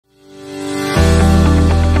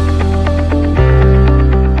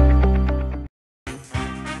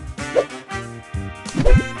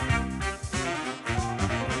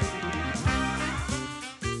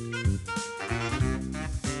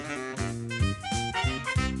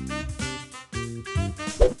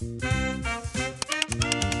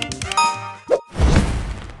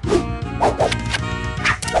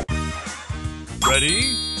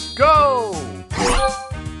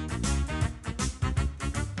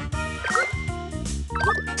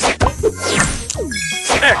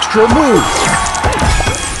Extra move!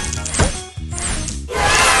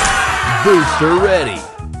 Booster ready!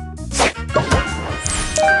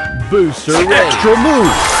 Booster ready! Extra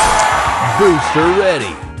move! Booster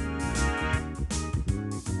ready!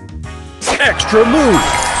 Extra move!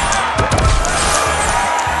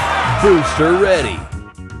 Booster ready!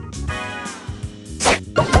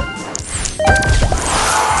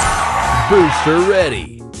 Booster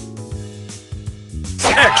ready!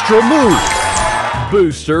 Extra move!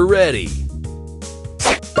 Booster ready!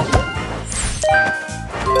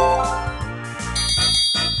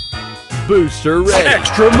 Booster ready!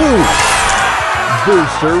 Extra move!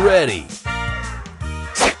 Booster ready!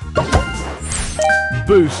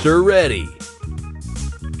 Booster ready!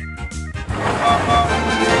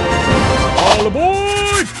 All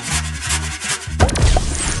aboard!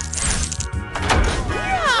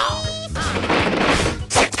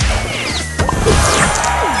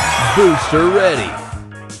 Booster ready!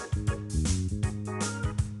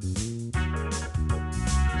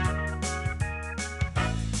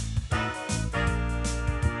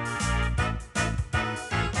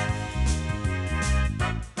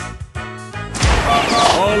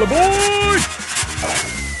 All aboard!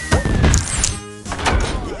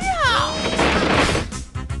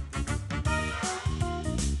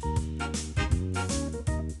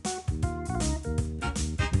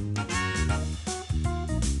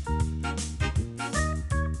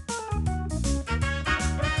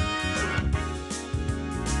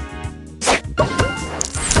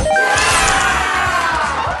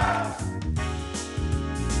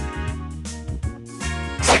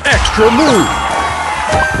 Extra move!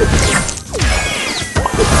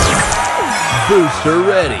 Booster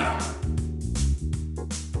ready!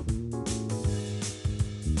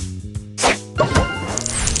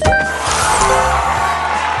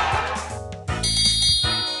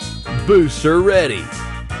 Booster ready!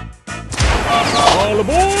 All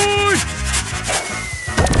aboard!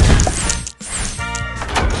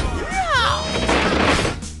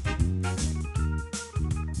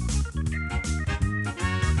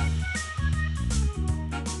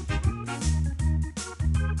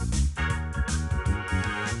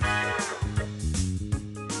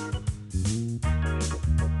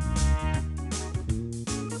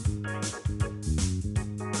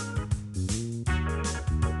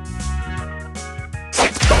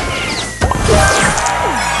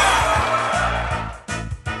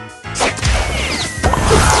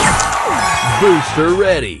 Booster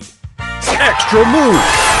ready! Extra move!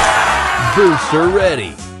 Booster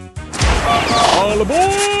ready! All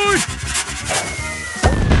aboard!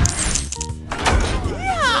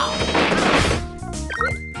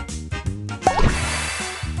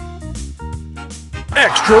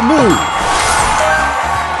 Extra move!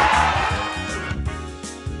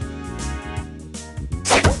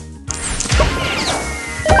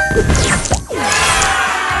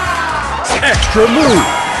 Extra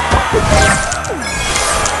move!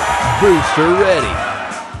 Booster ready!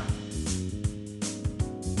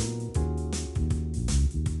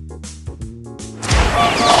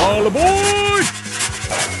 All aboard!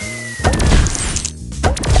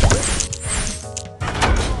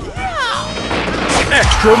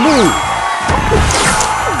 Extra move!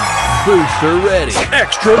 Booster ready!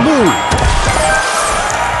 Extra move!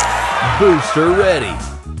 Booster ready!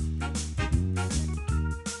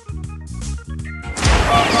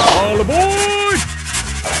 All aboard!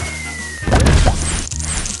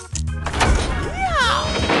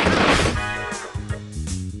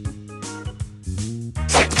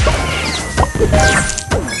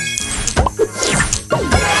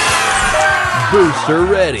 Booster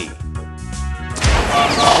ready!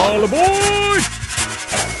 All aboard!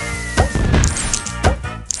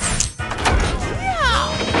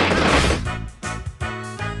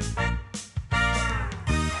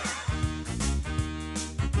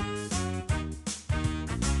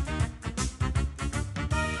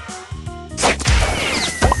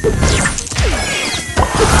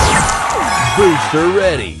 Booster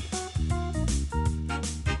ready!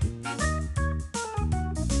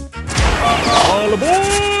 All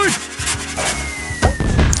aboard!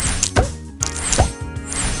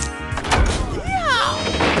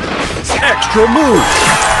 Extra move!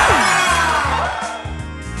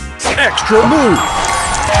 Extra move!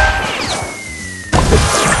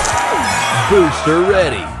 Booster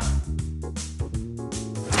ready!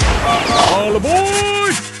 All aboard!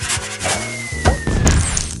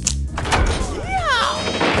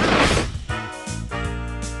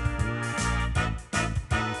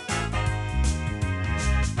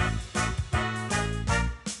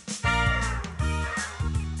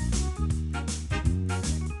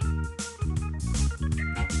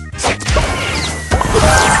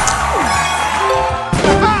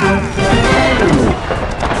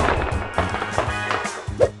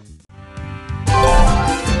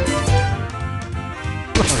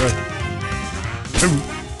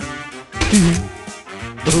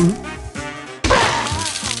 Oh.